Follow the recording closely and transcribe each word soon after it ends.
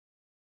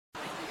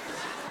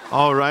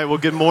All right, well,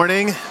 good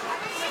morning. If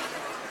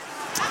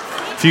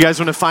you guys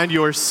want to find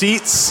your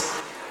seats.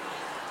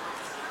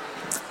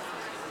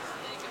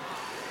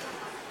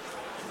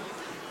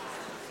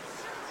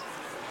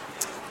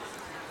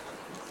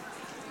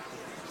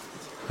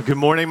 Good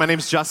morning, my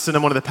name's Justin.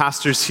 I'm one of the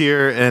pastors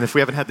here, and if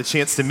we haven't had the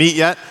chance to meet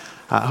yet,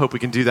 I hope we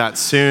can do that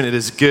soon. It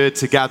is good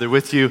to gather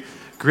with you.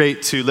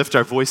 Great to lift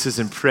our voices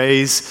in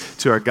praise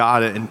to our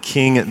God and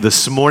King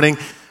this morning.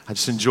 I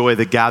just enjoy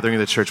the gathering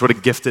of the church. What a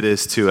gift it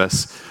is to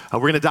us. We're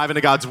going to dive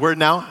into God's Word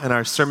now and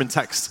our sermon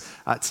text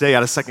today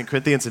out of 2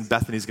 Corinthians, and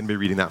Bethany's going to be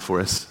reading that for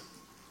us.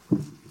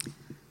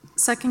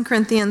 2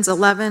 Corinthians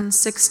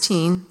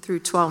 11:16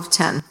 through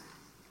 12:10.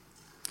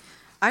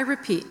 I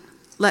repeat,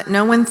 let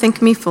no one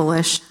think me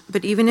foolish,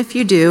 but even if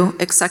you do,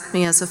 accept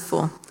me as a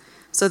fool,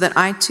 so that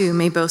I too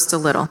may boast a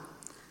little.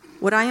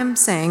 What I am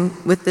saying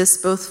with this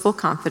boastful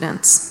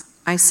confidence,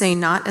 I say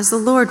not as the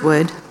Lord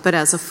would, but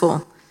as a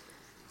fool.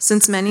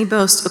 Since many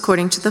boast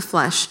according to the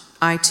flesh,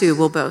 I too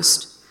will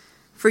boast.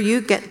 For you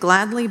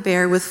gladly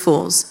bear with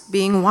fools,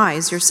 being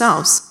wise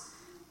yourselves.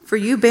 For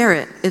you bear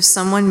it if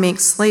someone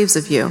makes slaves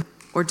of you,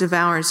 or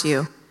devours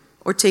you,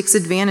 or takes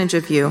advantage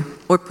of you,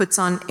 or puts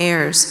on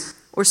airs,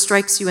 or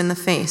strikes you in the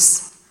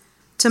face.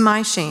 To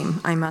my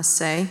shame, I must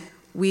say,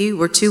 we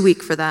were too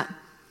weak for that.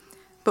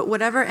 But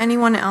whatever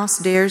anyone else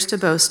dares to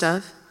boast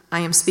of,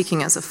 I am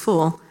speaking as a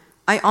fool,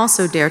 I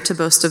also dare to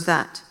boast of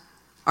that.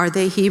 Are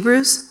they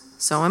Hebrews?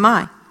 So am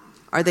I.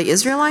 Are they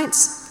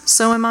Israelites?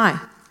 So am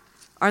I.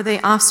 Are they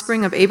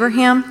offspring of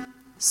Abraham?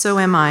 So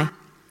am I.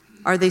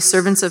 Are they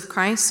servants of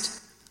Christ?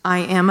 I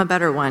am a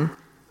better one.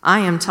 I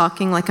am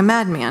talking like a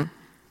madman,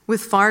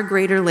 with far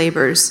greater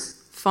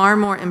labors, far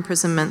more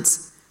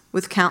imprisonments,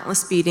 with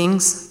countless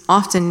beatings,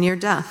 often near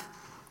death.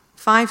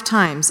 5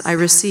 times I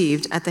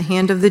received at the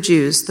hand of the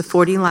Jews the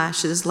 40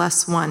 lashes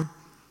less 1.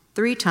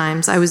 3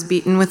 times I was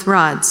beaten with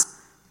rods.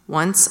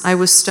 Once I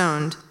was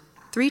stoned.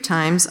 3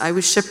 times I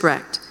was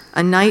shipwrecked.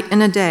 A night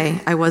and a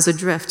day I was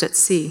adrift at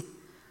sea,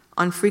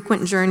 on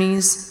frequent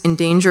journeys, in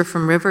danger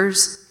from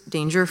rivers,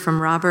 danger from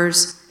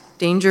robbers,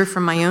 danger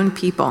from my own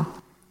people,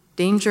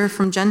 danger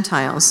from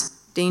Gentiles,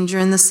 danger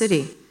in the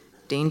city,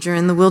 danger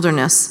in the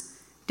wilderness,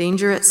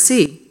 danger at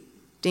sea,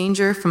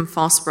 danger from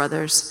false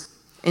brothers,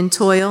 in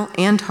toil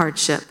and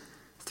hardship,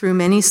 through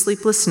many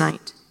sleepless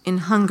nights, in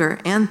hunger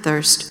and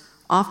thirst,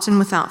 often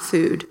without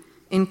food,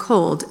 in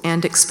cold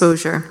and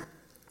exposure.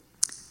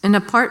 And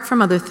apart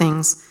from other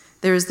things,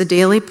 there is the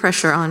daily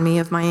pressure on me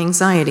of my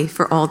anxiety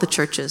for all the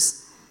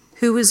churches.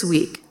 Who is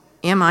weak?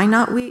 Am I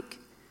not weak?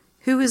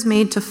 Who is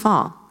made to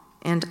fall?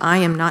 And I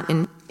am not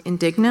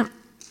indignant?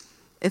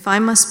 If I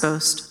must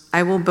boast,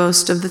 I will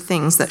boast of the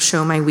things that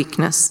show my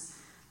weakness.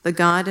 The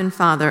God and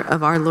Father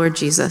of our Lord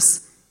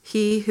Jesus,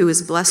 he who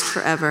is blessed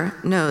forever,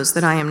 knows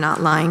that I am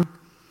not lying.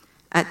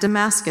 At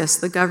Damascus,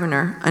 the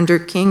governor, under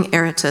King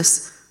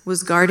Aretas,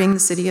 was guarding the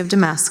city of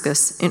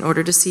Damascus in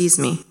order to seize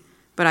me,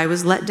 but I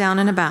was let down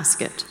in a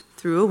basket,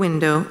 through a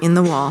window in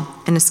the wall,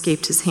 and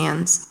escaped his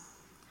hands.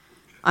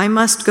 I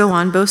must go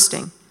on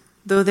boasting.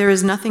 Though there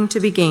is nothing to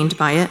be gained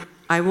by it,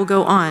 I will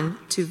go on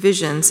to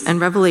visions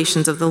and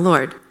revelations of the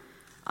Lord.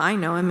 I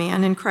know a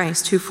man in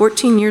Christ who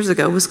 14 years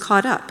ago was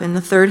caught up in the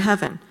 3rd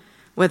heaven.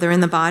 Whether in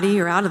the body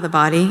or out of the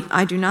body,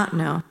 I do not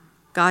know.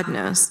 God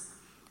knows.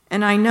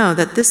 And I know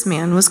that this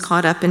man was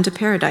caught up into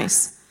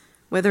paradise.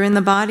 Whether in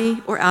the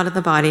body or out of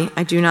the body,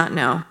 I do not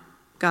know.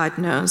 God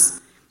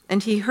knows.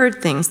 And he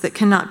heard things that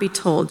cannot be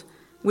told,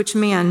 which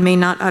man may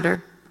not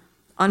utter.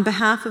 On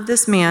behalf of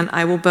this man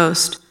I will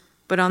boast,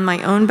 but on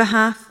my own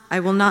behalf I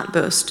will not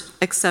boast,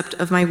 except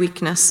of my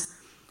weakness.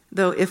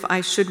 Though if I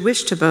should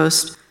wish to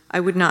boast, I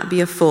would not be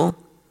a fool.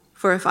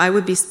 For if I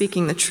would be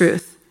speaking the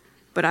truth,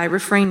 but I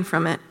refrain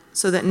from it,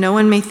 so that no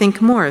one may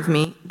think more of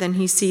me than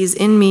he sees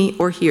in me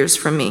or hears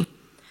from me.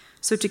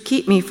 So to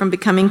keep me from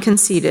becoming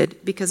conceited,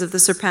 because of the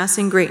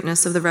surpassing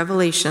greatness of the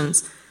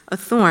revelations, a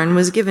thorn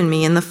was given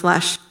me in the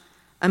flesh,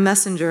 a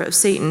messenger of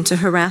Satan to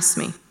harass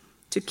me,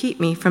 to keep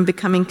me from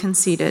becoming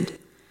conceited.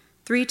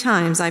 3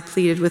 times I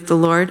pleaded with the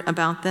Lord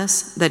about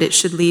this, that it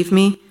should leave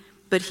me,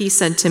 but he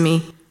said to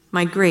me,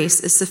 my grace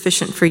is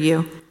sufficient for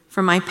you,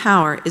 for my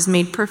power is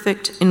made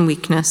perfect in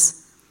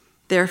weakness.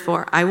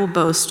 Therefore I will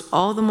boast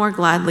all the more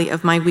gladly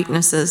of my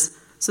weaknesses,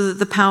 so that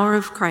the power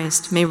of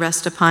Christ may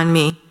rest upon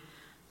me.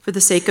 For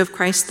the sake of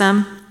Christ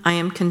then, I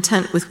am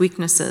content with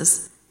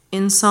weaknesses,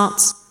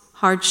 insults,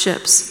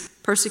 hardships,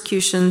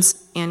 persecutions,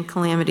 and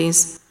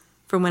calamities.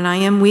 For when I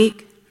am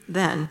weak,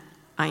 then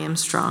I am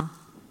strong.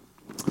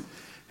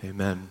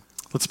 Amen.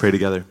 Let's pray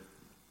together.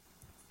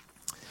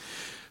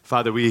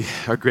 Father, we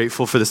are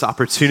grateful for this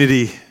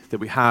opportunity that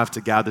we have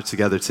to gather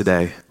together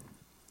today.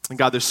 And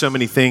God, there's so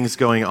many things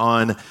going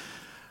on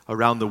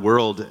around the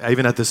world,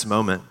 even at this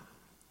moment.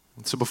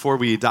 And so before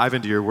we dive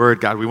into your word,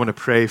 God, we want to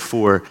pray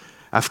for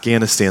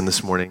Afghanistan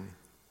this morning.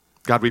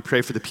 God, we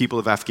pray for the people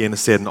of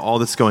Afghanistan and all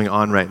that's going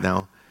on right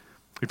now.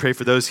 We pray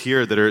for those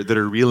here that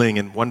are reeling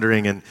and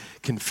wondering and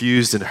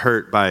confused and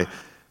hurt by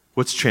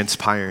what's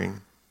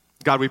transpiring.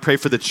 God, we pray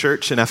for the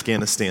church in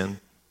Afghanistan,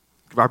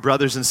 our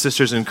brothers and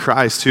sisters in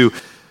Christ who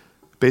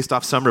based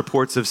off some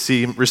reports, have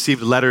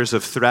received letters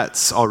of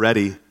threats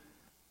already.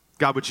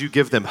 God, would you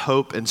give them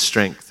hope and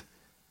strength?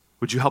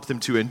 Would you help them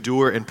to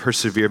endure and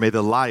persevere? May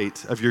the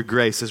light of your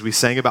grace, as we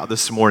sang about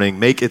this morning,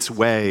 make its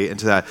way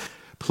into that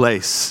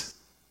place,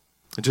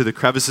 into the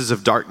crevices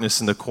of darkness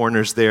in the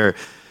corners there,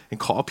 and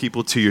call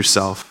people to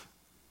yourself.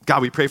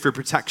 God, we pray for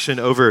protection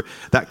over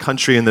that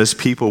country and those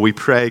people. We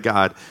pray,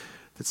 God,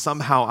 that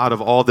somehow out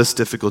of all this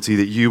difficulty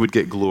that you would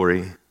get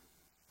glory.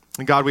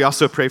 And God, we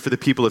also pray for the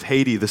people of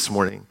Haiti this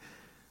morning,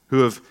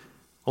 who have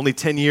only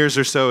 10 years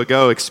or so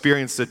ago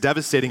experienced a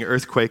devastating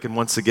earthquake and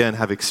once again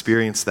have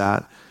experienced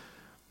that.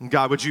 And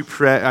God,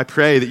 I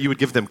pray that you would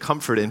give them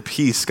comfort and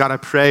peace. God, I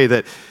pray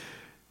that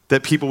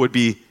people would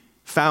be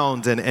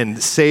found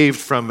and saved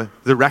from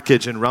the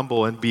wreckage and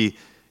rumble and be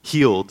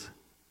healed.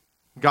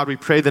 God, we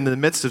pray that in the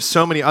midst of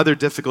so many other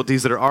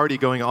difficulties that are already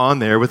going on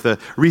there with the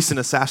recent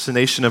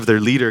assassination of their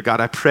leader,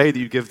 God, I pray that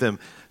you give them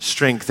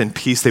strength and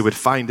peace. They would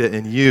find it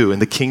in you, in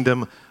the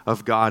kingdom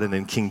of God and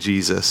in King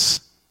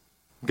Jesus.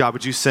 God,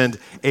 would you send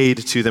aid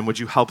to them? Would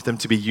you help them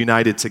to be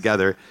united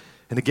together?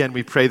 And again,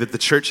 we pray that the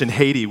church in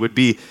Haiti would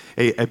be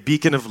a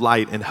beacon of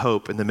light and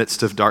hope in the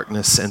midst of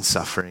darkness and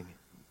suffering.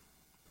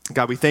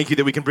 God, we thank you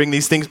that we can bring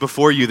these things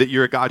before you, that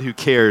you're a God who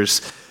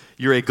cares.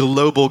 You're a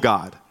global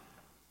God,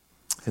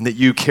 and that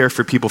you care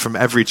for people from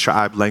every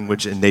tribe,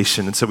 language, and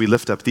nation. And so we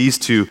lift up these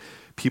two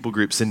people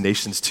groups and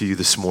nations to you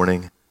this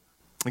morning.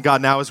 And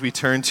God, now as we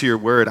turn to your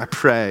word, I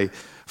pray,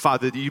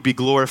 Father, that you be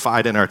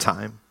glorified in our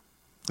time,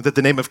 that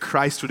the name of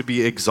Christ would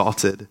be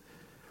exalted.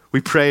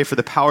 We pray for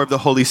the power of the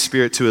Holy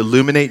Spirit to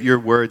illuminate your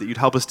word, that you'd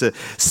help us to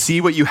see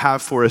what you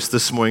have for us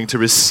this morning, to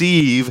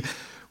receive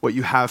what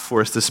you have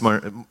for us this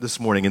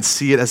morning, and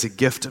see it as a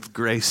gift of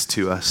grace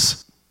to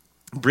us.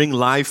 Bring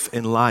life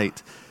and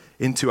light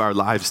into our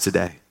lives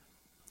today.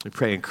 We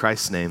pray in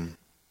Christ's name,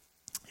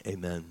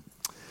 amen.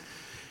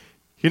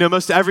 You know,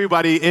 most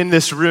everybody in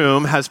this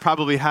room has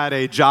probably had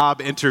a job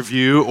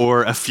interview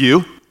or a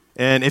few.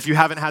 And if you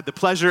haven't had the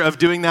pleasure of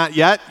doing that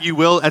yet, you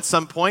will at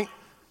some point.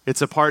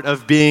 It's a part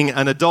of being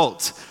an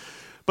adult.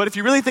 But if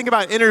you really think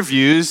about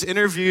interviews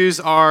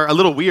are a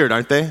little weird,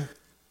 aren't they?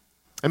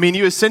 I mean,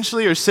 you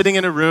essentially are sitting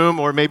in a room,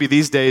 or maybe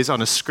these days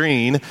on a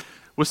screen,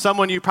 with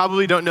someone you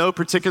probably don't know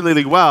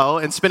particularly well,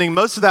 and spending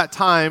most of that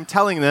time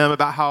telling them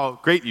about how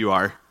great you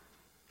are.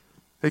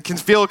 It can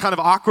feel kind of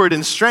awkward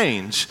and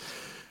strange.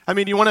 I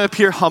mean, you want to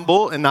appear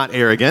humble and not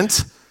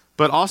arrogant,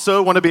 but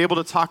also want to be able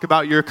to talk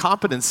about your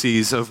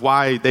competencies of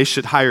why they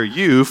should hire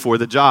you for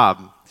the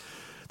job.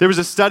 There was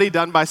a study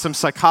done by some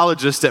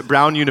psychologists at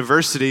Brown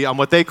University on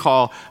what they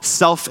call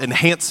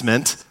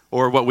self-enhancement,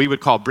 or what we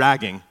would call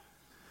bragging,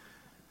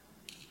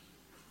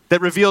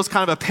 that reveals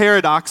kind of a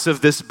paradox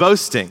of this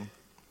boasting.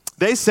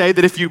 They say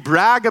that if you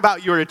brag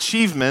about your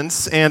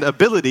achievements and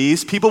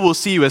abilities, people will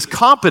see you as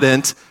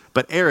competent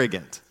but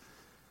arrogant.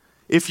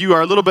 If you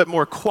are a little bit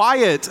more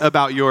quiet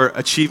about your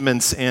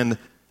achievements and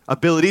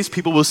abilities,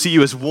 people will see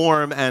you as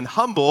warm and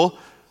humble,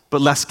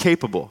 but less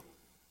capable.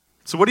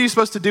 So what are you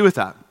supposed to do with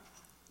that?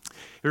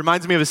 It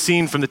reminds me of a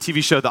scene from the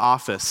TV show The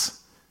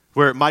Office,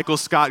 where Michael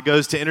Scott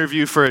goes to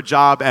interview for a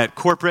job at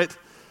corporate,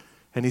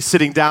 and he's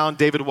sitting down.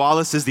 David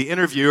Wallace is the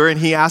interviewer, and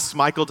he asks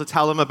Michael to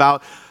tell him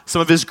about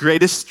some of his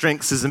greatest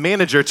strengths as a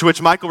manager, to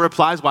which Michael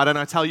replies, "Why don't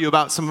I tell you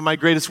about some of my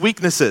greatest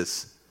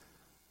weaknesses?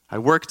 I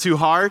work too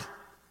hard.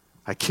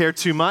 I care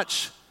too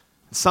much.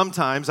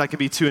 Sometimes I can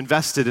be too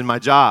invested in my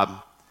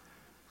job."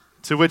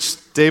 To which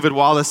David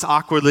Wallace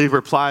awkwardly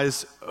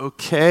replies,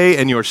 "Okay,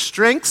 and your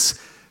strengths?"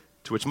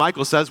 To which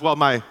Michael says, "Well,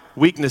 my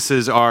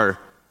weaknesses are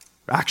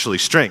actually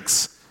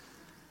strengths."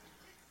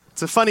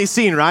 It's a funny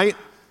scene, right?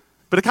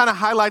 But it kind of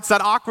highlights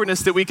that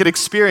awkwardness that we could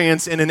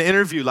experience in an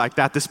interview like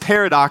that, this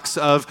paradox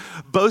of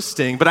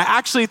boasting. But I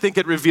actually think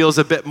it reveals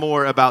a bit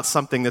more about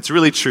something that's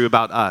really true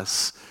about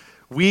us.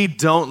 We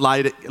don't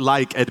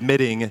like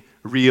admitting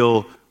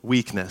real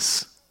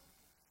weakness.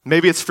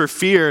 Maybe it's for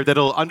fear that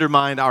it'll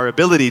undermine our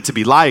ability to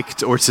be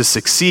liked or to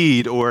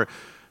succeed or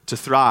to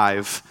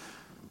thrive.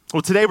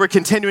 Well, today we're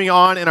continuing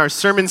on in our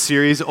sermon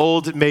series,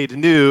 Old Made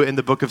New, in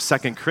the book of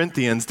 2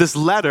 Corinthians. This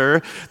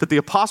letter that the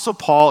Apostle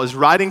Paul is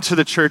writing to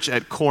the church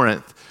at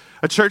Corinth,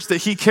 a church that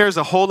he cares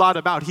a whole lot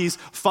about, he's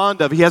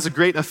fond of, he has a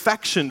great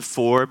affection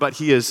for, but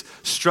he is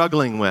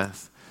struggling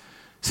with.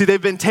 See,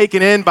 they've been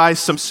taken in by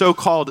some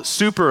so-called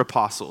super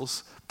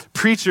apostles,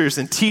 preachers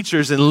and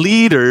teachers and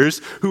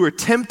leaders who are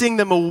tempting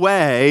them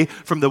away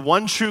from the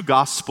one true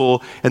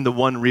gospel and the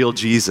one real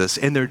Jesus.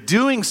 And they're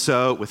doing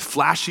so with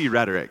flashy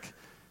rhetoric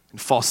and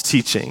false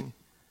teaching.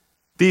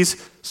 These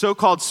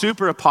so-called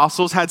super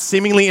apostles had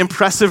seemingly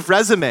impressive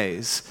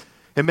resumes.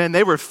 And man,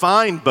 they were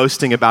fine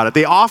boasting about it.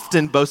 They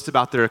often boast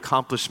about their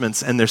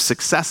accomplishments and their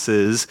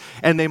successes,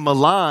 and they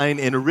malign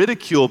and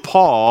ridicule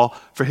Paul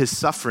for his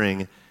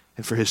suffering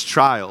and for his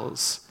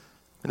trials.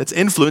 And it's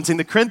influencing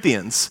the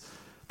Corinthians.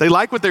 They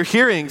like what they're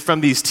hearing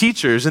from these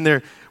teachers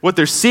and what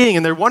they're seeing,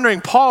 and they're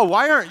wondering, "Paul,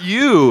 why aren't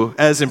you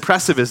as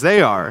impressive as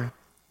they are?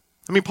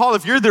 I mean, Paul,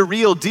 if you're the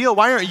real deal,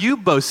 why aren't you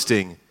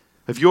boasting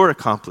of your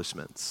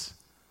accomplishments?"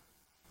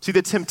 See,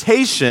 the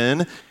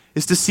temptation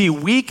is to see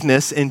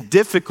weakness and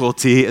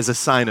difficulty as a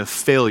sign of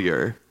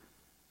failure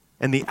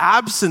and the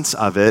absence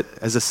of it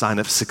as a sign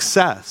of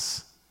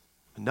success.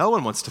 No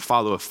one wants to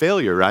follow a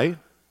failure, right?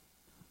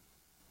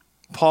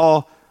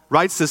 Paul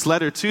writes this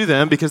letter to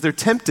them because they're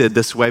tempted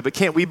this way, but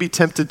can't we be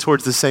tempted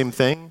towards the same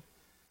thing?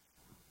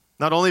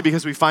 Not only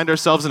because we find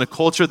ourselves in a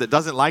culture that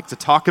doesn't like to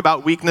talk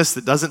about weakness,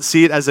 that doesn't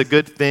see it as a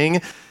good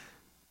thing,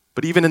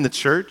 but even in the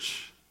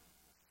church.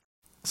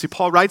 See,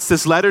 Paul writes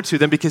this letter to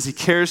them because he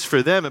cares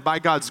for them, and by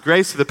God's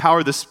grace, through the power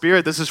of the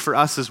Spirit, this is for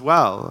us as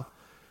well.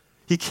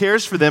 He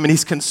cares for them, and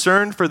he's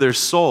concerned for their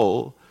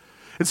soul.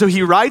 And so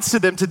he writes to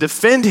them to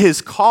defend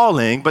his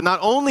calling, but not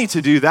only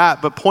to do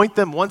that, but point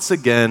them once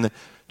again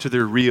to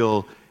their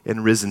real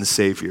and risen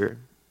Savior.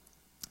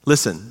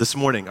 Listen, this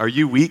morning, are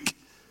you weak?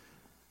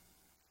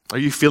 Are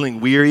you feeling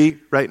weary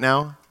right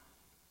now?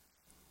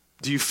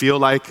 Do you feel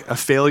like a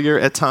failure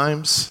at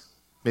times?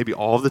 Maybe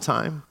all the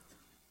time?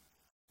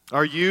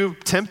 Are you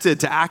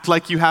tempted to act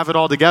like you have it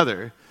all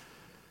together?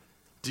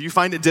 Do you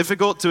find it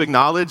difficult to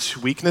acknowledge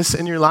weakness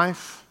in your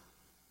life?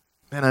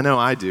 Man, I know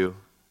I do.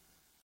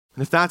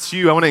 And if that's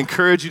you, I want to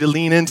encourage you to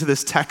lean into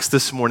this text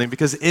this morning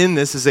because in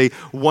this is a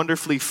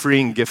wonderfully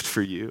freeing gift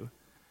for you.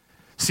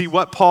 See,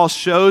 what Paul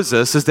shows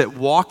us is that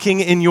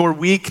walking in your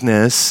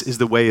weakness is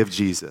the way of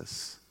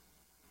Jesus.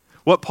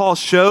 What Paul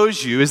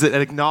shows you is that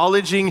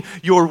acknowledging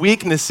your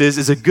weaknesses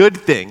is a good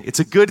thing. It's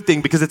a good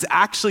thing because it's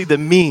actually the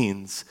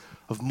means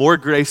of more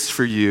grace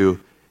for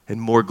you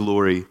and more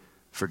glory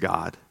for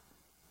God.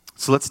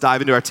 So let's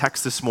dive into our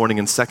text this morning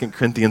in 2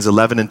 Corinthians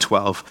 11 and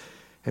 12,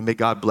 and may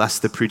God bless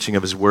the preaching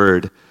of his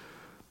word.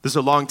 This is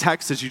a long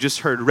text, as you just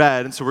heard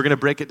read, and so we're going to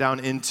break it down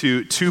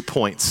into 2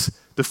 points,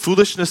 the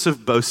foolishness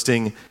of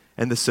boasting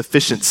and the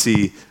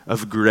sufficiency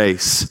of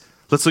grace.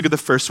 Let's look at the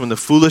first one, the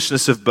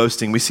foolishness of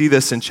boasting. We see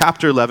this in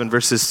chapter 11,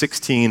 verses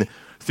 16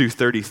 through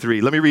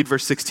 33. Let me read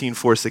verse 16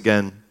 for us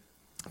again.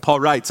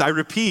 Paul writes, I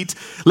repeat,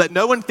 let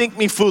no one think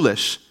me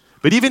foolish,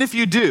 but even if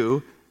you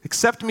do,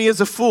 accept me as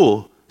a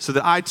fool, so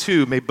that I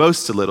too may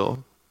boast a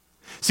little.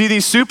 See,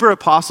 these super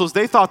apostles,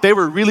 they thought they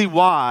were really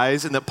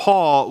wise and that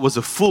Paul was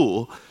a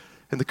fool,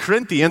 and the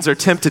Corinthians are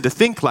tempted to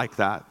think like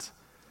that.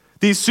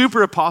 These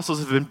super apostles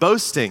have been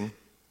boasting,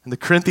 and the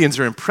Corinthians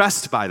are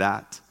impressed by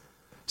that.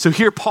 So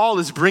here Paul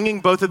is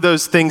bringing both of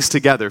those things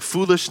together,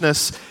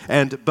 foolishness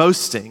and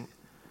boasting.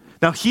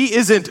 Now he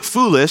isn't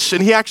foolish,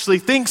 and he actually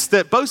thinks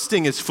that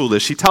boasting is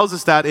foolish. He tells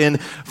us that in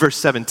verse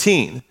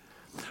 17.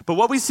 But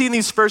what we see in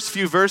these first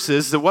few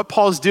verses, that what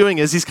Paul's doing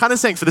is he's kind of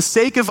saying, for the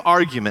sake of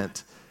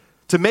argument,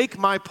 to make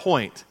my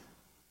point,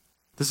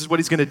 this is what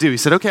he's going to do. He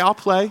said, okay, I'll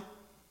play.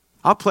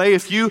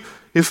 If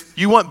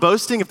you want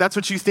boasting, if that's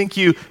what you think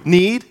you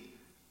need,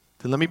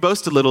 then let me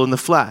boast a little in the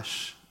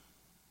flesh.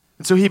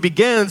 And so he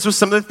begins with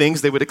some of the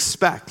things they would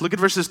expect. Look at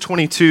verses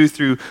 22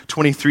 through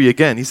 23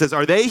 again. He says,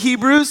 are they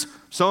Hebrews?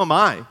 So am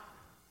I.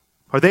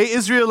 Are they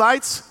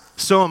Israelites?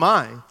 So am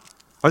I.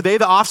 Are they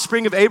the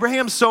offspring of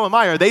Abraham? So am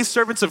I. Are they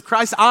servants of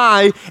Christ?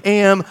 I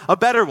am a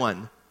better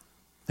one.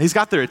 He's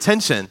got their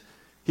attention.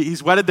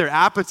 He's whetted their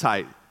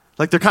appetite.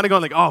 Like they're kind of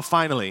going like, oh,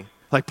 finally.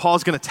 Like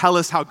Paul's going to tell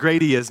us how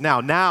great he is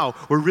now. Now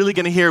we're really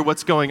going to hear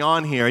what's going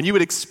on here. And you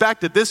would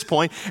expect at this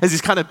point, as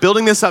he's kind of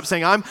building this up,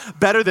 saying, I'm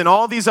better than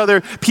all these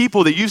other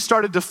people that you've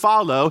started to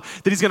follow,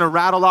 that he's going to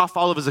rattle off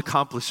all of his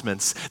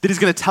accomplishments, that he's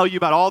going to tell you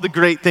about all the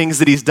great things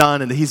that he's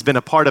done and that he's been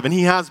a part of. And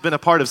he has been a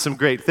part of some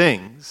great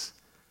things.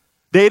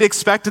 They'd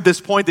expect at this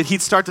point that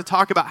he'd start to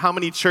talk about how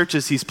many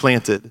churches he's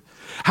planted,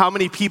 how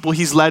many people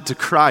he's led to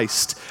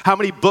Christ, how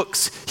many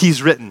books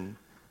he's written.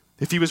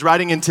 If he was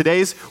writing in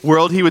today's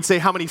world, he would say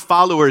how many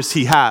followers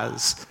he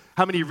has,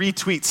 how many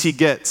retweets he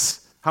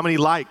gets, how many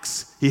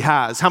likes he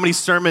has, how many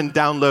sermon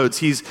downloads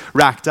he's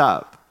racked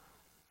up.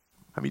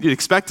 I mean, you'd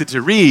expect it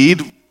to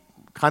read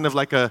kind of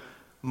like a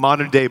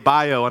modern-day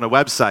bio on a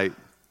website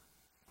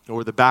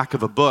or the back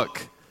of a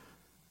book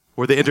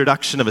or the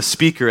introduction of a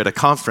speaker at a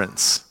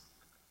conference.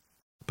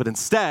 But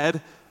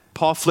instead,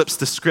 Paul flips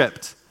the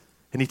script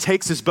and he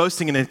takes his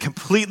boasting in a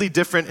completely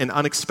different and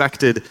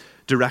unexpected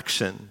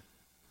direction.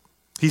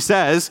 He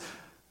says,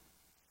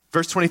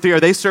 verse 23,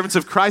 are they servants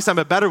of Christ? I'm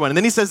a better one. And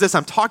then he says this,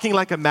 I'm talking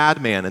like a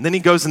madman. And then he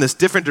goes in this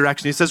different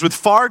direction. He says, with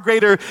far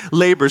greater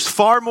labors,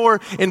 far more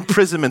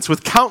imprisonments,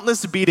 with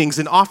countless beatings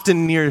and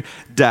often near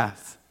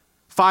death.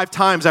 5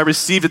 times I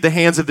received at the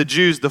hands of the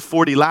Jews the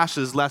 40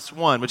 lashes less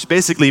one, which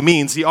basically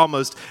means he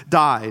almost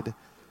died.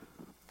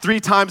 3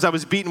 times I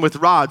was beaten with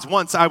rods.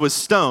 Once I was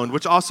stoned,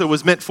 which also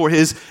was meant for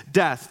his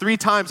death. 3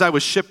 times I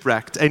was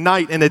shipwrecked. A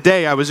night and a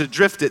day I was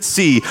adrift at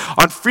sea,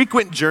 on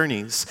frequent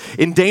journeys,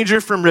 in danger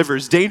from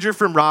rivers, danger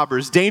from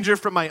robbers, danger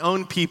from my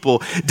own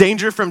people,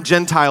 danger from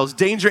Gentiles,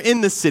 danger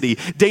in the city,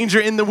 danger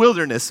in the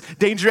wilderness,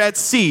 danger at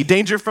sea,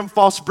 danger from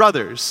false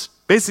brothers.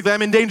 Basically,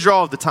 I'm in danger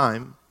all the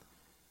time.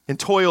 In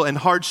toil and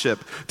hardship,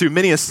 through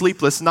many a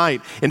sleepless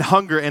night, in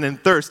hunger and in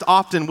thirst,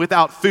 often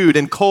without food,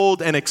 in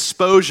cold and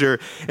exposure.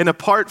 And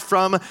apart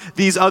from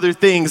these other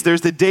things,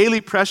 there's the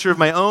daily pressure of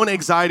my own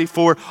anxiety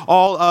for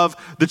all of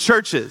the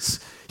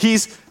churches.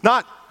 He's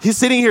not he's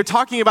sitting here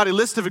talking about a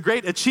list of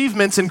great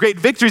achievements and great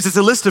victories. It's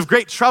a list of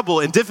great trouble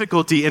and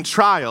difficulty and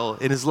trial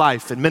in his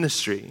life and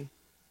ministry.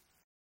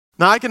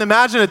 Now, I can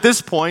imagine at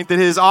this point that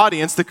his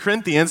audience, the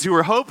Corinthians, who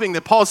were hoping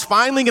that Paul's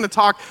finally going to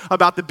talk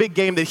about the big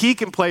game that he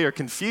can play, are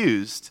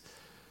confused.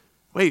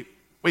 Wait,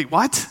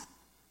 what?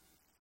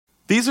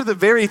 These are the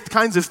very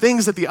kinds of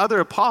things that the other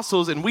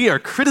apostles and we are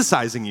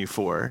criticizing you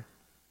for.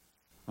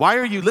 Why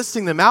are you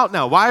listing them out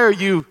now? Why are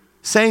you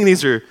saying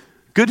these are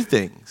good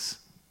things?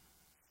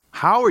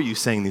 How are you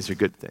saying these are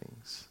good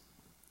things?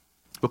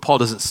 But Paul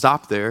doesn't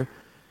stop there.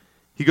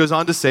 He goes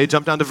on to say,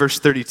 jump down to verse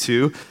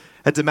 32,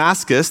 at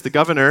Damascus, the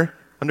governor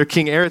under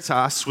King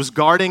Aretas was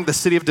guarding the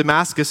city of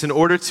Damascus in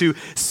order to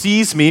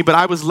seize me, but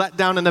I was let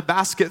down in a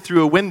basket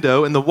through a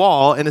window in the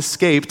wall and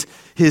escaped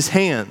his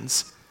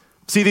hands.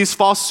 See, these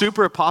false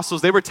super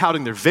apostles, they were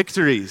touting their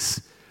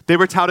victories. They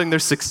were touting their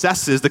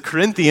successes. The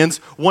Corinthians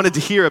wanted to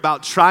hear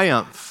about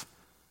triumph.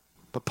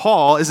 But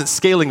Paul isn't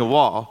scaling a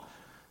wall.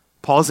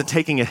 Paul isn't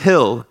taking a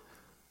hill.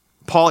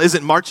 Paul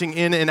isn't marching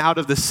in and out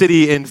of the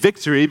city in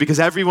victory because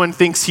everyone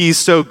thinks he's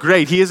so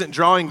great. He isn't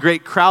drawing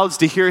great crowds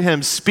to hear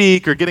him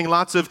speak or getting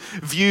lots of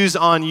views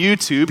on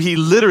YouTube. He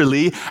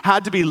literally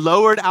had to be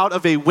lowered out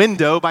of a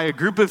window by a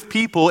group of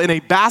people in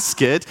a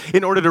basket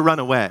in order to run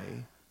away.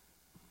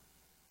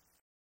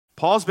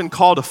 Paul's been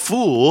called a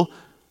fool,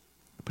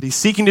 but he's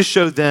seeking to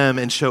show them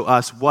and show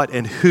us what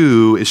and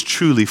who is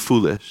truly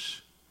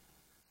foolish.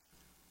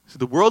 So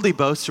the worldly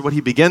boasts are what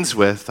he begins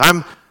with.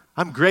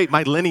 I'm great,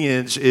 my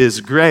lineage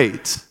is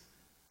great.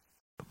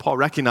 But Paul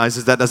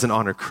recognizes that doesn't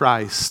honor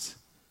Christ.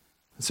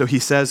 And so he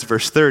says,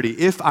 verse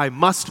 30, if I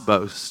must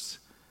boast,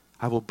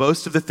 I will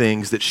boast of the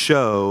things that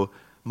show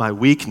my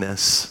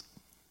weakness.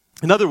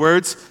 In other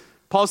words,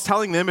 Paul's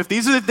telling them, if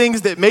these are the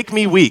things that make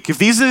me weak, if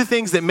these are the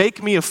things that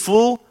make me a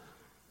fool,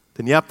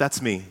 then yep,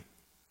 that's me.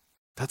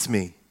 That's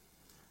me.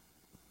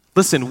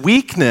 Listen,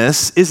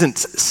 weakness isn't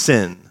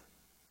sin.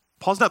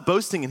 Paul's not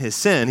boasting in his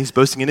sin, he's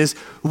boasting in his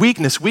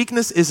weakness.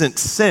 Weakness isn't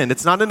sin.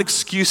 It's not an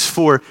excuse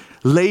for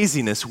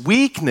laziness.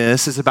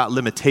 Weakness is about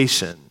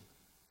limitation.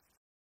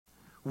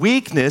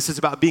 Weakness is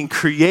about being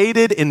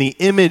created in the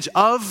image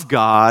of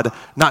God,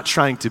 not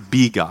trying to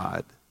be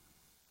God.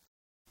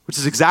 Which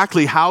is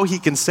exactly how he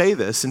can say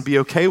this and be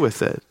okay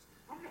with it.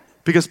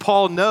 Because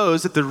Paul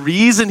knows that the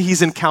reason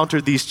he's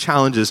encountered these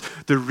challenges,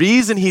 the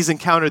reason he's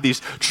encountered these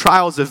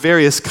trials of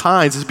various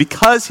kinds is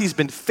because he's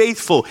been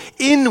faithful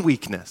in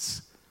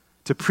weakness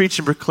to preach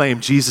and proclaim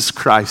Jesus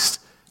Christ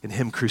and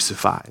him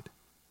crucified.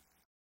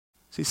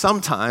 See,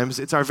 sometimes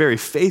it's our very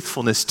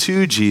faithfulness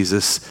to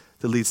Jesus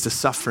that leads to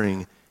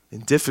suffering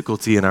and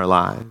difficulty in our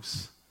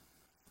lives.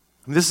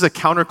 I mean, this is a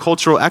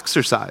countercultural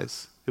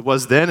exercise. It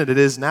was then and it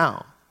is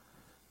now.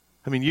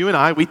 I mean, you and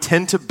I, we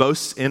tend to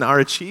boast in our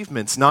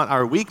achievements, not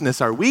our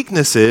weakness. Our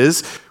weakness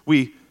is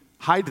we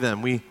hide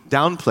them, we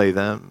downplay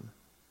them.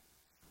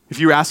 If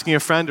you were asking a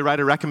friend to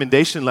write a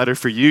recommendation letter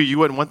for you, you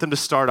wouldn't want them to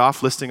start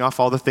off listing off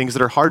all the things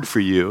that are hard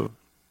for you.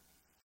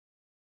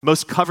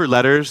 Most cover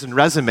letters and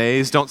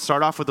resumes don't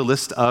start off with a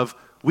list of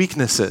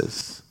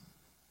weaknesses.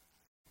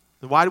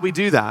 Why do we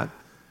do that?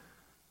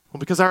 Well,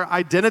 because our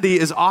identity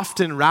is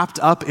often wrapped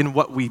up in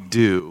what we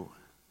do.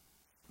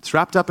 It's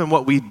wrapped up in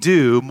what we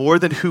do more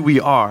than who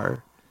we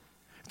are.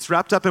 It's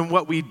wrapped up in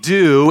what we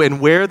do and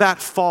where that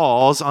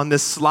falls on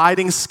this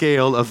sliding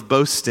scale of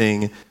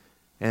boasting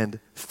and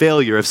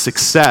failure, of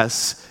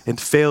success and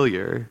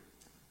failure.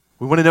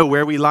 We want to know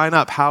where we line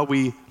up, how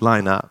we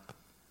line up.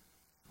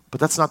 But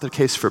that's not the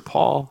case for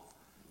Paul.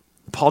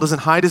 Paul doesn't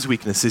hide his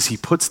weaknesses, he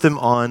puts them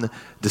on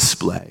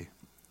display.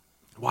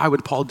 Why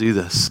would Paul do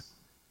this?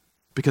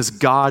 Because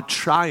God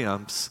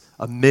triumphs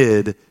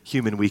amid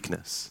human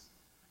weakness.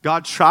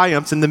 God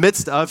triumphs in the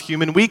midst of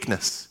human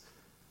weakness,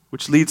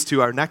 which leads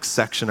to our next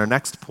section, our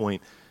next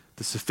point,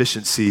 the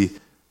sufficiency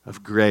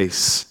of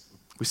grace.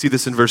 We see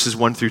this in verses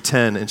 1 through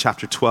 10 in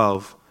chapter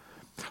 12.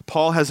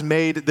 Paul has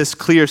made this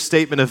clear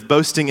statement of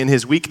boasting in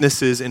his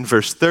weaknesses in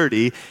verse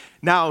 30.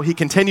 Now he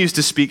continues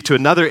to speak to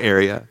another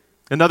area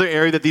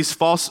that these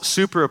false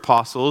super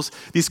apostles,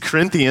 these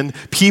Corinthian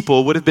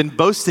people would have been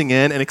boasting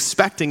in and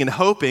expecting and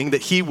hoping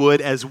that he would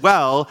as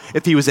well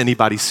if he was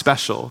anybody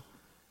special.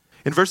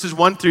 In verses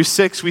 1 through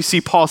 6, we see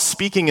Paul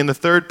speaking in the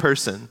third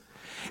person.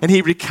 And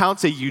he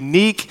recounts a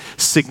unique,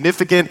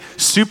 significant,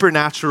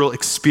 supernatural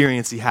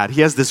experience he had.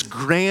 He has this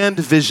grand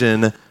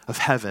vision of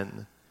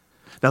heaven.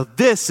 Now,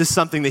 this is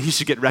something that he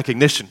should get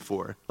recognition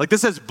for. Like,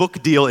 this has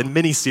book deal and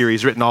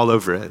miniseries written all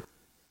over it.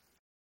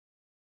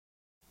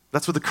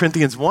 That's what the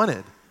Corinthians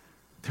wanted.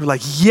 They were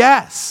like,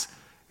 yes,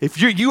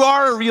 if you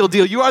are a real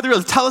deal, you are the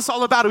real, tell us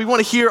all about it. We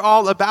want to hear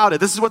all about it.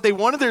 This is what they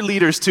wanted their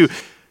leaders to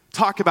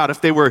talk about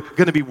if they were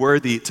going to be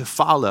worthy to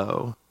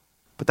follow.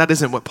 But that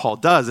isn't what Paul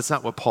does. It's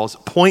not what Paul's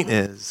point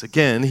is.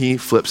 Again, he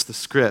flips the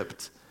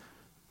script.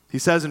 He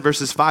says in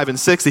verses 5 and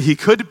 6 that he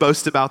could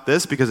boast about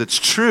this because it's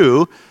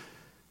true,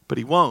 but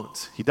he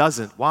won't. He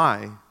doesn't.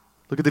 Why?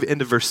 Look at the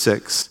end of verse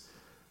 6.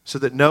 So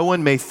that no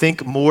one may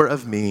think more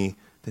of me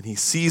than he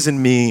sees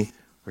in me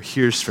or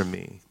hears from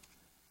me.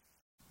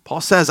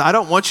 Paul says, I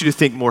don't want you to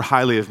think more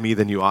highly of me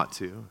than you ought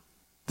to.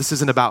 This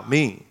isn't about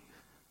me.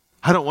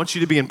 I don't want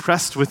you to be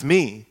impressed with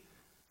me.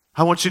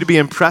 I want you to be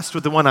impressed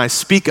with the one I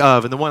speak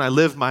of and the one I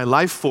live my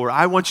life for.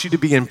 I want you to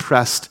be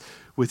impressed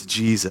with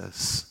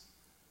Jesus.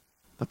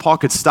 Now, Paul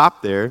could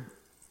stop there,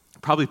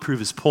 probably prove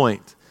his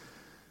point.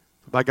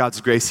 But by God's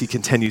grace, he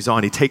continues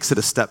on. He takes it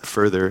a step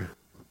further,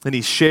 and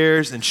he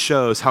shares and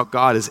shows how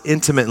God is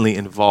intimately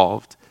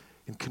involved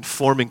in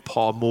conforming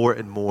Paul more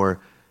and more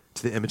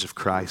to the image of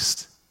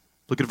Christ.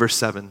 Look at verse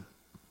 7.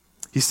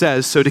 He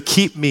says, "So to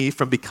keep me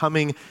from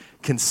becoming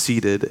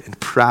conceited and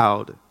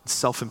proud and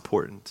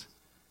self-important,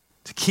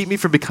 to keep me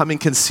from becoming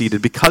conceited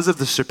because of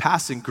the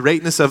surpassing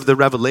greatness of the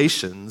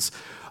revelations,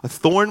 a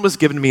thorn was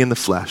given me in the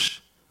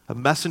flesh, a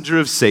messenger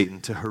of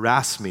Satan to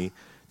harass me,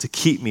 to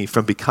keep me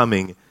from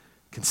becoming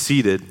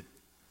conceited."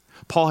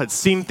 Paul had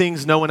seen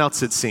things no one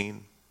else had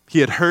seen. He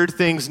had heard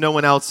things no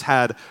one else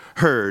had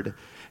heard.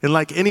 And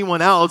like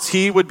anyone else,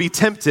 he would be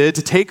tempted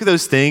to take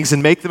those things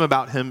and make them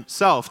about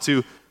himself,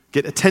 to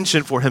get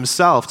attention for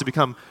himself, to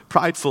become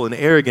prideful and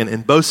arrogant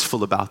and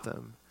boastful about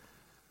them.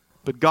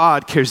 But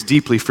God cares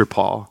deeply for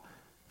Paul,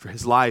 for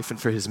his life and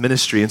for his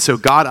ministry. And so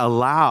God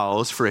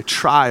allows for a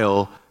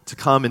trial to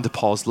come into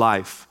Paul's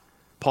life.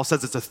 Paul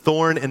says it's a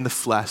thorn in the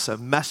flesh, a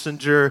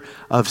messenger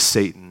of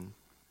Satan.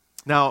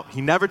 Now, he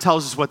never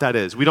tells us what that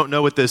is. We don't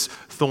know what this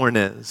thorn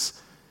is.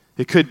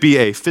 It could be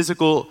a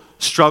physical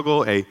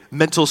struggle, a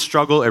mental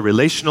struggle, a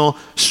relational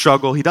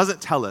struggle. He doesn't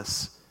tell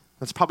us.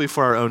 That's probably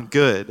for our own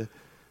good.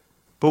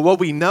 But what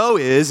we know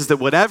is that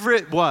whatever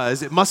it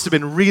was, it must have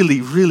been really,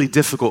 really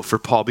difficult for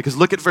Paul. Because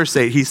look at verse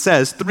 8. He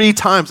says, 3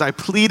 times I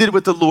pleaded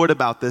with the Lord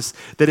about this,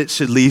 that it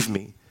should leave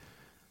me.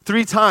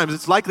 3 times.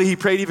 It's likely he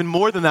prayed even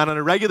more than that on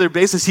a regular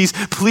basis. He's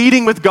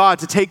pleading with God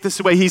to take this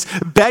away. He's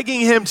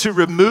begging him to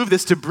remove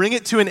this, to bring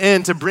it to an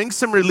end, to bring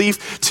some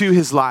relief to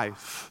his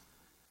life.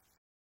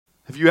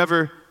 Have you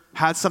ever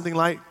had something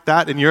like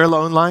that in your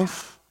own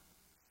life?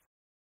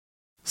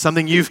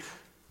 Something you've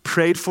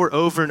prayed for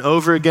over and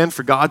over again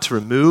for God to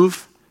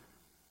remove?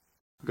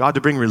 God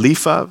to bring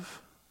relief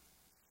of?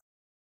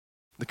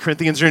 The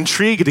Corinthians are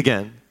intrigued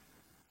again.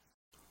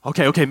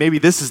 Okay, maybe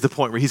this is the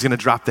point where he's going to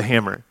drop the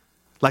hammer.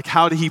 Like,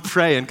 how did he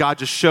pray and God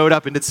just showed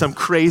up and did some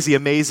crazy,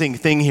 amazing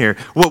thing here?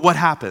 What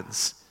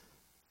happens?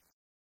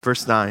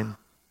 Verse 9,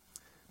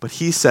 "But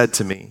he said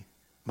to me,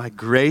 my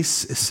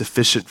grace is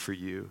sufficient for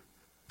you,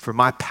 for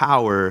my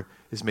power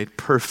is made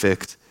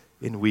perfect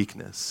in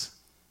weakness."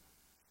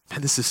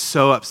 And this is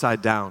so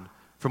upside down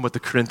from what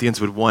the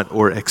Corinthians would want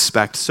or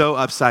expect, so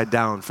upside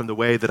down from the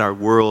way that our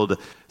world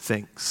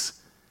thinks.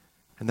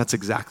 And that's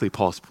exactly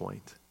Paul's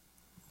point.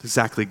 It's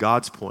exactly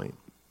God's point.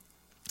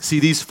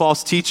 See, these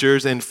false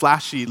teachers and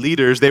flashy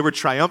leaders, they were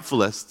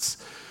triumphalists.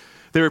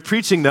 They were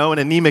preaching, though, an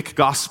anemic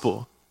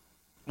gospel,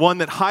 one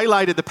that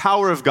highlighted the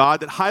power of God,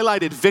 that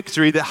highlighted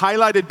victory, that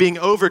highlighted being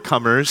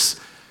overcomers,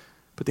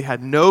 but they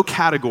had no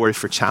category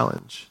for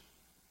challenge,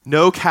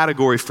 no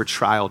category for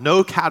trial,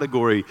 no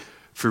category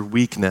for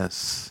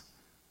weakness.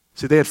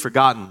 See, they had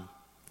forgotten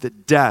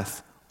that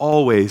death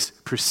always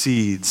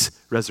precedes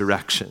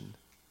resurrection.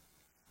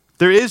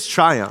 There is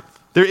triumph,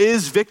 there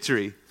is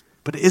victory,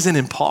 but it isn't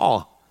in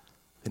Paul,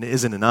 and it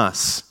isn't in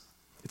us.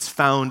 It's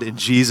found in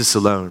Jesus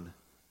alone.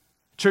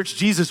 Church,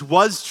 Jesus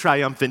was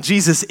triumphant.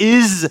 Jesus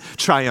is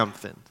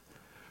triumphant.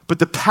 But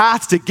the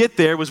path to get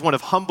there was one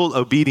of humble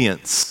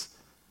obedience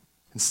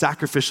and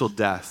sacrificial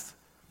death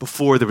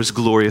before there was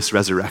glorious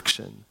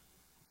resurrection.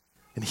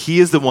 And he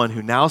is the one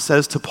who now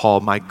says to Paul,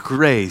 my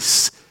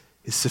grace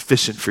is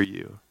sufficient for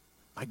you.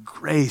 My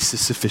grace is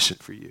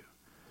sufficient for you.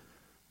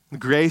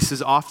 Grace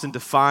is often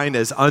defined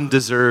as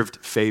undeserved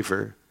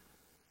favor,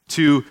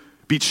 to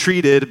be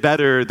treated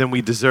better than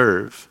we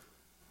deserve.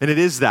 And it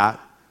is that.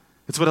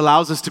 It's what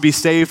allows us to be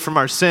saved from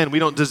our sin. We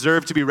don't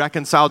deserve to be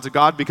reconciled to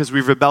God because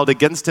we've rebelled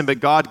against him, but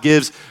God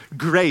gives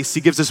grace.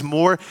 He gives us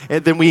more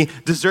than we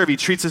deserve. He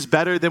treats us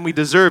better than we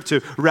deserve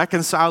to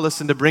reconcile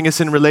us and to bring us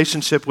in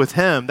relationship with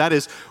him. That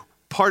is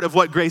part of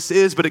what grace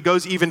is, but it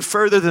goes even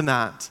further than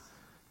that.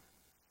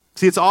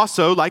 See, it's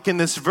also like in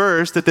this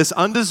verse that this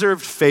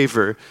undeserved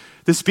favor,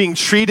 this being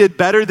treated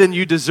better than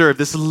you deserve,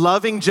 this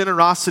loving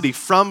generosity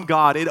from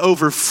God, it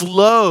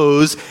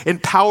overflows in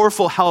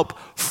powerful help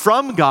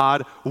from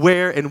God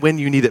where and when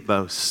you need it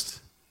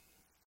most.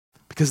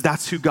 Because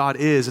that's who God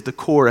is at the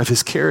core of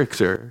his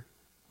character.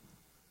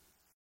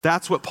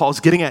 That's what Paul's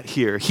getting at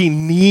here. He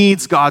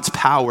needs God's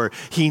power.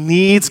 He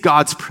needs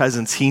God's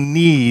presence. He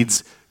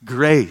needs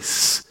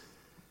grace.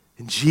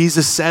 And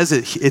Jesus says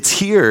it's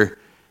here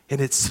and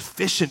it's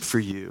sufficient for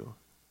you.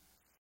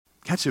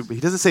 Catch it, but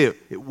he doesn't say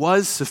it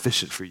was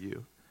sufficient for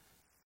you.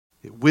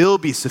 It will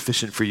be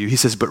sufficient for you. He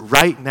says, but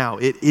right now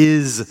it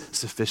is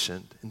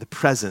sufficient. In the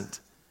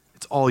present,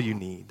 it's all you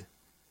need.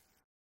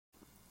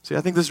 See,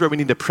 I think this is where we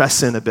need to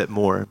press in a bit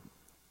more.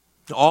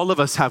 All of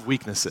us have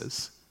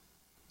weaknesses.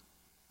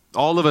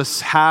 All of us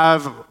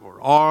have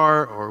or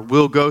are or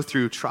will go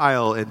through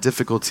trial and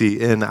difficulty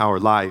in our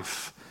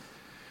life.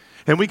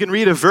 And we can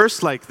read a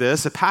verse like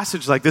this, a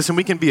passage like this, and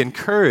we can be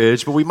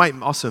encouraged, but we might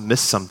also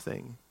miss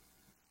something.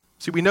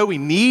 See, we know we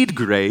need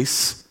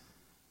grace,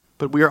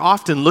 But we are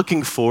often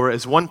looking for,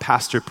 as one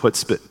pastor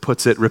puts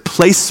it,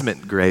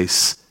 replacement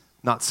grace,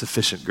 not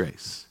sufficient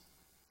grace.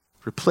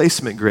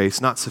 Replacement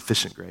grace, not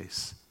sufficient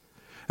grace.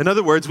 In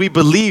other words, we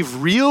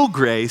believe real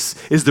grace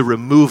is the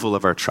removal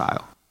of our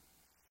trial.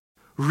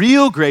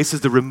 Real grace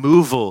is the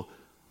removal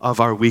of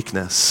our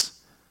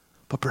weakness.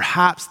 But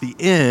perhaps the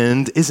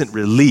end isn't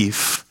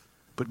relief,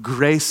 but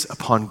grace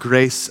upon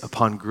grace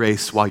upon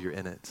grace while you're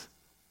in it.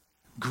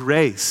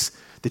 Grace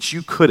that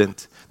you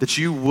couldn't, that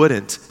you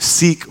wouldn't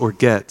seek or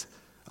get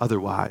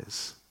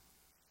otherwise.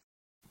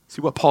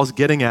 See, what Paul's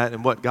getting at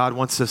and what God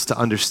wants us to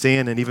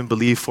understand and even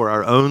believe for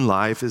our own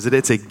life is that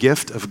it's a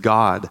gift of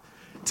God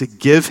to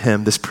give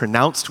him this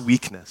pronounced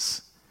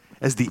weakness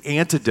as the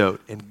antidote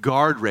and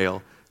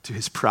guardrail to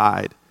his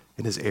pride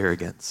and his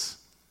arrogance.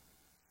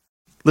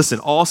 Listen,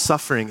 all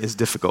suffering is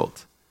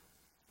difficult,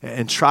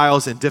 and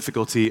trials and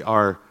difficulty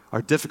are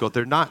difficult.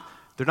 They're not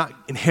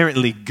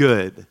inherently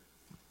good,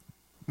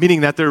 meaning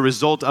that they're a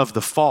result of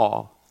the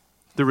fall,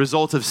 the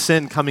result of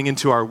sin coming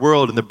into our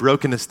world and the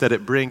brokenness that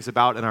it brings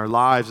about in our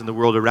lives and the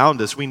world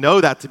around us. We know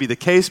that to be the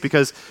case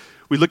because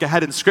we look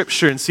ahead in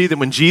Scripture and see that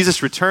when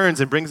Jesus returns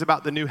and brings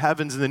about the new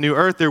heavens and the new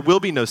earth, there will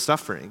be no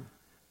suffering.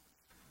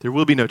 There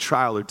will be no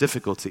trial or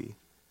difficulty.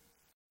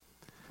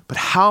 But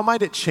how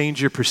might it change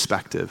your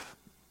perspective?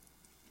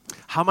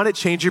 How might it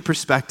change your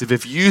perspective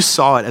if you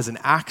saw it as an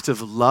act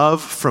of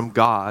love from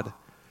God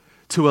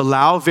to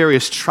allow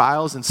various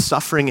trials and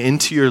suffering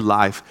into your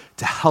life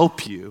to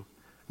help you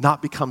not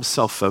become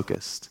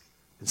self-focused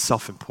and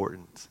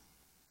self-important?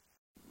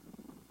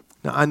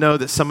 Now, I know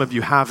that some of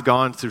you have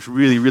gone through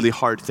really, really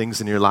hard things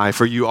in your life,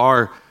 or you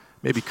are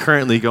maybe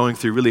currently going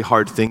through really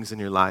hard things in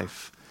your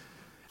life.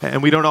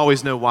 And we don't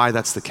always know why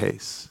that's the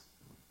case.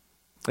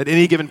 At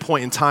any given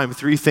point in time,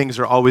 three things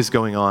are always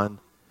going on.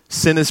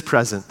 Sin is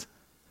present,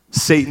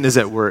 Satan is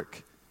at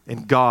work,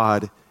 and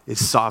God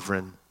is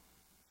sovereign.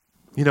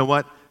 You know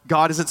what?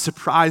 God isn't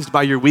surprised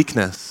by your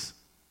weakness.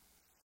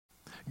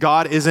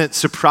 God isn't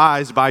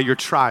surprised by your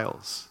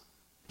trials.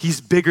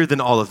 He's bigger than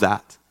all of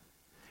that.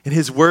 And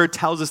his word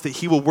tells us that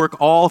he will work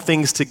all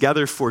things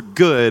together for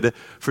good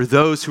for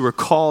those who are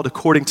called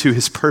according to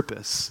his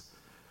purpose.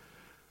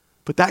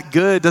 But that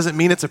good doesn't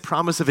mean it's a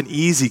promise of an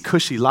easy,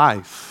 cushy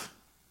life.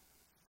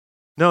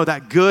 No,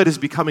 that good is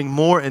becoming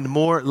more and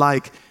more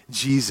like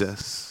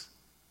Jesus,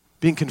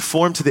 being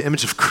conformed to the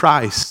image of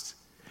Christ.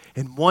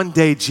 And one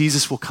day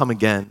Jesus will come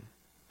again.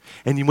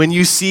 And when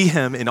you see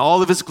him in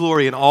all of his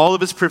glory and all of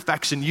his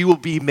perfection, you will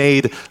be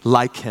made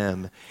like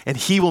him. And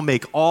he will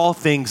make all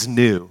things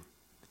new,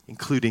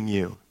 including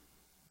you.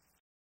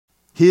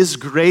 His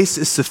grace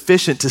is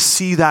sufficient to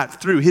see that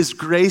through. His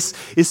grace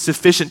is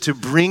sufficient to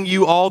bring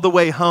you all the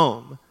way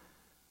home.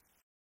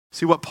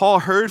 See, what Paul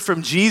heard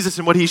from Jesus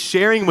and what he's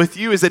sharing with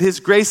you is that his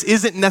grace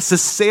isn't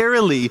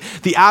necessarily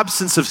the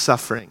absence of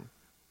suffering.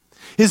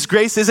 His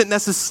grace isn't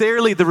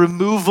necessarily the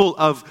removal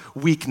of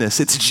weakness.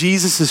 It's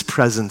Jesus'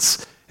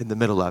 presence in the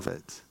middle of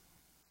it.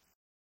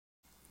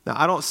 Now,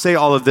 I don't say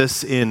all of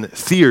this in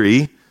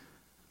theory.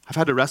 I've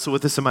had to wrestle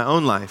with this in my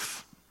own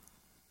life.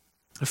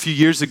 A few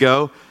years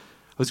ago,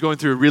 I was going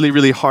through a really,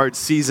 really hard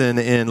season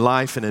in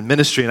life and in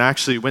ministry, and I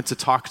actually went to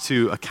talk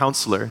to a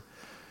counselor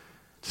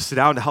to sit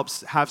down to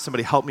have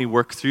somebody help me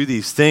work through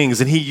these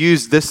things. And he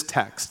used this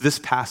text, this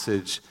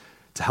passage,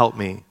 to help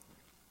me.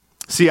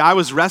 See, I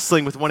was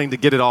wrestling with wanting to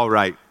get it all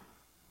right.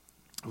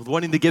 With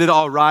wanting to get it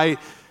all right,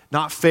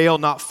 not fail,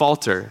 not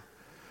falter.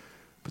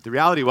 But the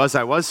reality was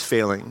I was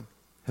failing,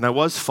 and I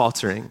was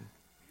faltering.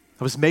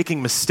 I was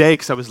making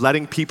mistakes. I was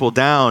letting people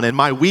down, and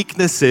my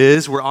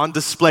weaknesses were on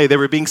display. They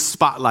were being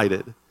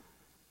spotlighted.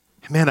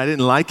 And man, I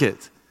didn't like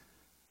it.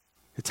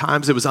 At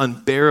times it was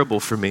unbearable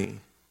for me.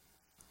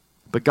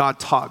 But God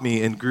taught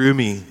me and grew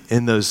me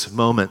in those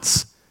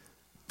moments.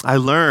 I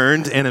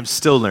learned, and I'm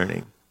still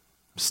learning,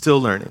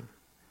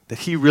 that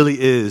he really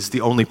is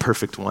the only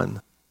perfect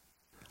one.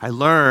 I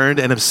learned,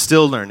 and I'm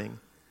still learning,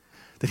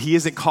 that he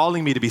isn't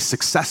calling me to be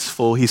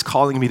successful, he's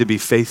calling me to be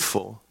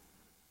faithful.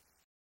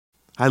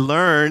 I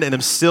learned, and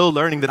I'm still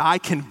learning, that I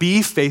can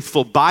be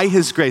faithful by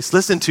his grace.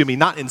 Listen to me,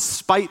 not in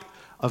spite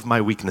of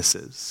my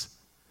weaknesses,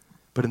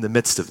 but in the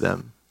midst of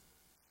them.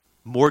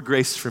 More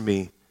grace for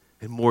me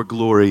and more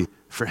glory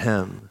for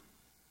him.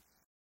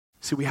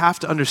 See, we have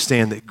to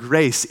understand that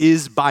grace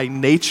is by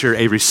nature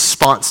a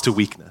response to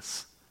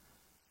weakness.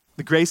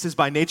 The grace is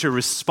by nature a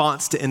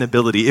response to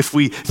inability. If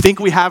we think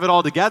we have it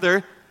all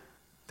together,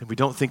 then we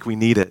don't think we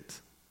need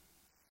it.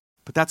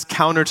 But that's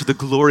counter to the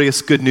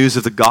glorious good news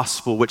of the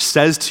gospel, which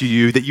says to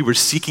you that you were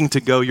seeking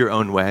to go your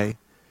own way.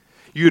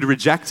 You had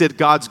rejected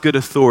God's good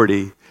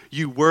authority.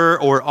 You were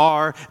or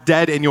are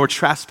dead in your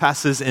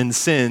trespasses and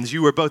sins.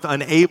 You were both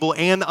unable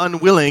and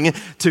unwilling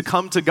to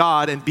come to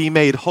God and be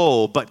made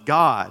whole, but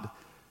God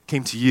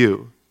came to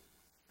you.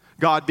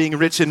 God, being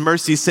rich in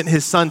mercy, sent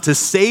his son to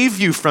save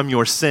you from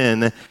your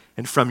sin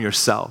and from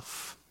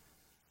yourself.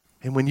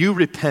 And when you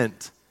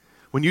repent,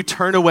 when you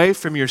turn away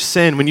from your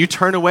sin, when you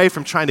turn away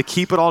from trying to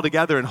keep it all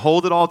together and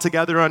hold it all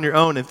together on your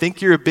own and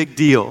think you're a big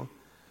deal,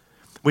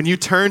 When you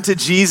turn to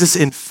Jesus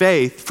in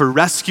faith for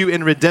rescue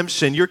and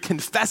redemption, you're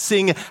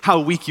confessing how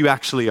weak you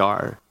actually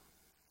are,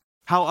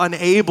 how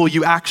unable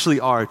you actually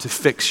are to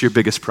fix your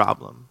biggest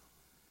problem.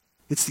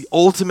 It's the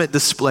ultimate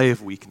display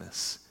of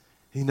weakness.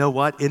 You know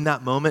what? In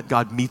that moment,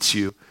 God meets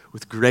you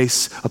with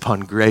grace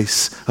upon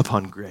grace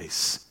upon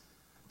grace.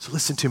 So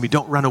listen to me.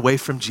 Don't run away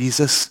from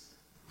Jesus.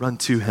 Run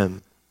to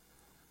him.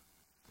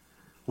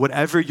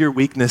 Whatever your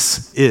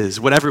weakness is,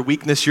 whatever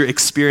weakness you're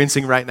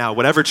experiencing right now,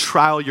 whatever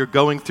trial you're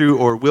going through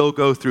or will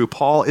go through,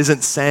 Paul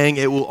isn't saying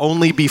it will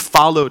only be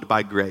followed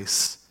by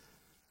grace,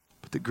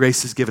 but that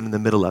grace is given in the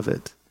middle of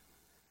it.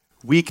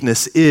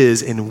 Weakness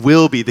is and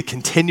will be the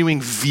continuing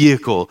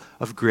vehicle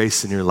of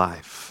grace in your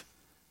life.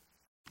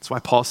 That's why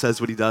Paul says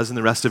what he does in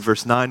the rest of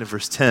verse 9 and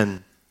verse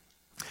 10.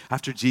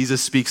 After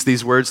Jesus speaks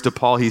these words to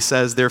Paul, he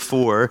says,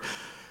 "Therefore,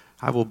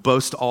 I will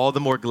boast all the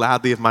more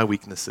gladly of my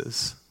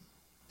weaknesses,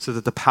 so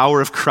that the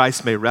power of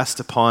Christ may rest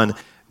upon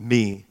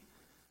me.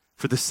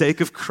 For the sake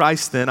of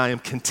Christ, then, I am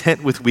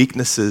content with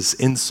weaknesses,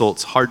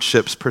 insults,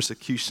 hardships,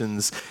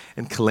 persecutions,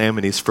 and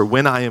calamities. For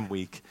when I am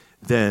weak,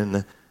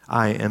 then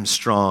I am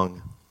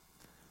strong."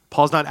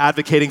 Paul's not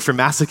advocating for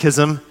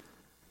masochism.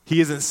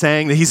 He isn't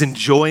saying that he's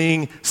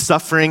enjoying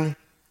suffering.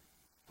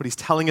 What he's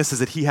telling us is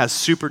that he has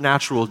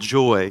supernatural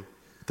joy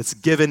that's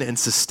given and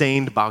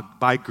sustained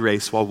by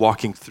grace while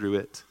walking through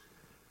it.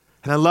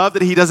 And I love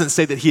that he doesn't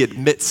say that he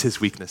admits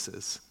his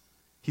weaknesses.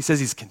 He says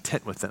he's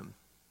content with them.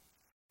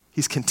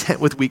 He's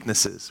content with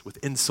weaknesses, with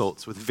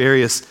insults, with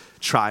various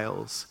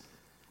trials.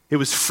 It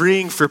was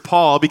freeing for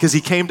Paul because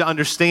he came to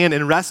understand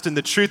and rest in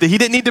the truth that he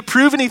didn't need to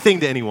prove anything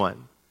to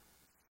anyone.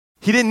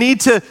 He didn't need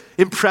to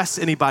impress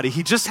anybody.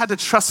 He just had to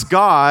trust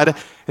God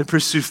and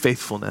pursue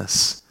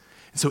faithfulness.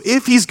 And so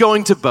if he's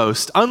going to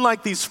boast,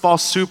 unlike these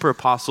false super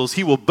apostles,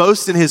 he will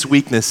boast in his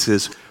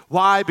weaknesses.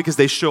 Why? Because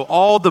they show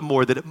all the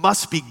more that it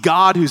must be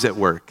God who's at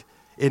work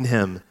in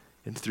him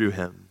and through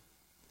him.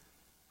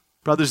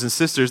 Brothers and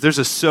sisters, there's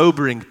a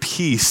sobering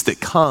peace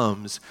that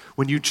comes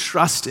when you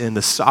trust in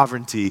the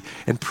sovereignty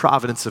and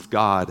providence of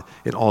God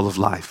in all of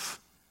life.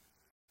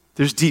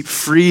 There's deep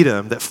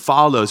freedom that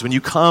follows when you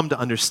come to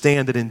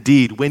understand that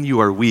indeed, when you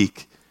are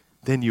weak,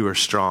 then you are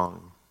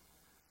strong.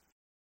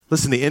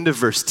 Listen, the end of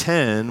verse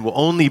 10 will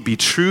only be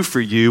true for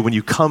you when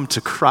you come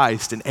to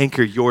Christ and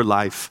anchor your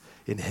life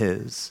in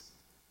his.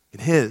 In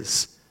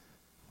his,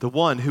 the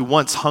one who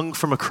once hung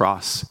from a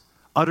cross,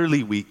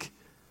 utterly weak,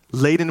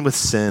 laden with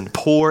sin,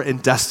 poor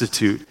and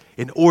destitute,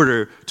 in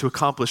order to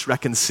accomplish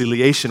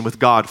reconciliation with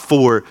God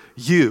for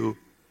you,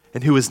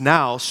 and who is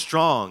now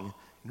strong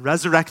in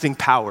resurrecting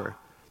power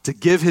to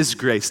give his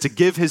grace, to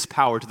give his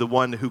power to the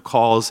one who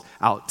calls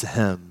out to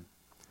him.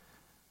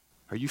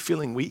 Are you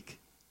feeling weak?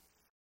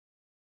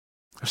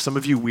 Are some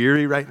of you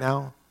weary right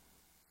now?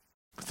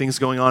 Things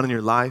going on in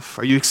your life?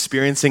 Are you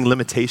experiencing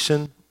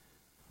limitation,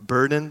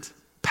 burdened,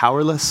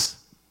 powerless?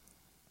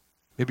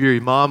 Maybe you're a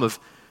mom of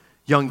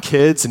young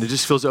kids and it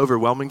just feels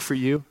overwhelming for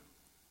you.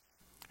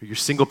 Or you're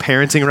single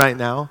parenting right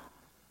now,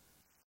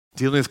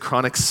 dealing with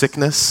chronic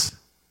sickness,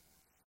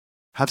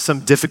 have some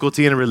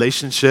difficulty in a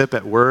relationship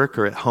at work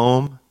or at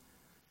home.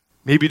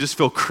 Maybe you just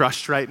feel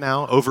crushed right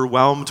now,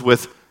 overwhelmed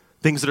with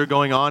things that are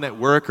going on at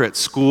work or at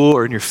school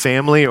or in your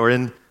family or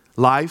in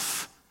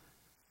life.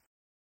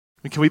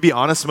 I mean, can we be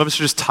honest? Some of us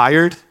are just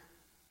tired.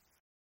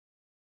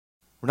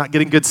 We're not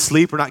getting good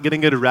sleep. We're not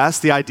getting good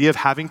rest. The idea of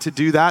having to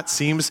do that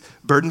seems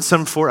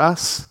burdensome for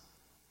us.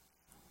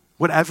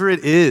 Whatever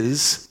it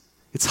is,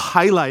 it's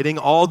highlighting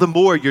all the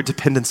more your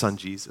dependence on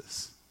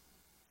Jesus.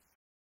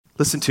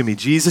 Listen to me.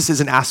 Jesus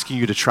isn't asking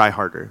you to try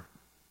harder.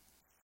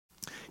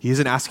 He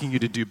isn't asking you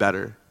to do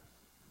better.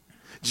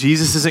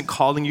 Jesus isn't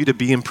calling you to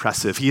be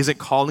impressive. He isn't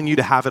calling you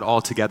to have it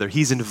all together.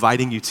 He's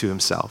inviting you to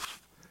himself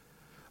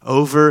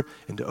over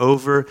and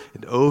over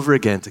and over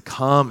again to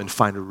come and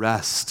find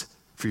rest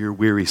for your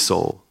weary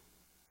soul.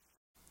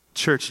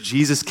 Church,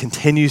 Jesus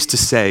continues to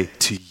say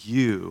to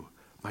you,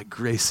 my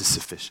grace is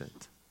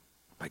sufficient.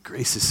 My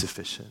grace is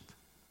sufficient.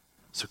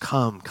 So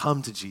come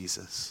to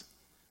Jesus.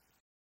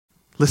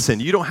 Listen,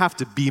 you don't have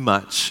to be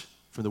much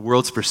from the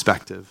world's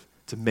perspective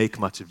to make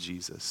much of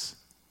Jesus.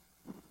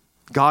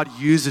 God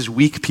uses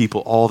weak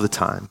people all the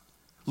time.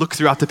 Look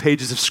throughout the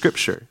pages of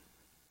Scripture.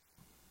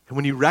 And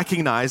when you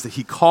recognize that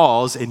he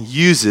calls and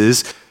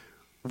uses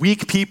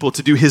weak people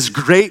to do his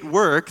great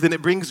work, then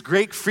it brings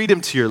great freedom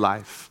to your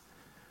life.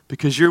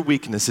 Because your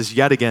weakness is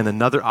yet again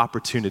another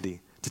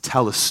opportunity to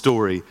tell a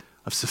story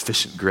of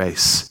sufficient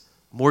grace.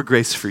 More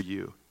grace for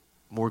you,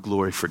 more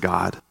glory for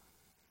God.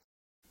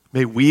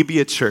 May we be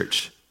a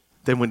church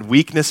that when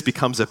weakness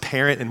becomes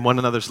apparent in one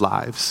another's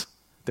lives,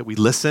 that we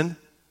listen,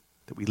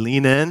 that we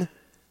lean in,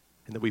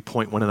 and that we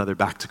point one another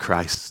back to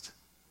Christ.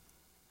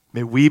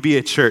 May we be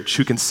a church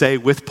who can say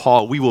with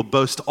Paul, we will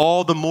boast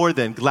all the more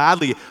then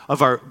gladly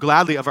of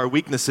our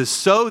weaknesses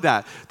so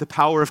that the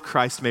power of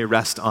Christ may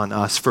rest on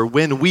us. For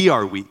when we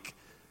are weak,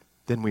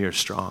 then we are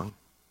strong.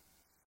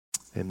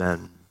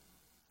 Amen.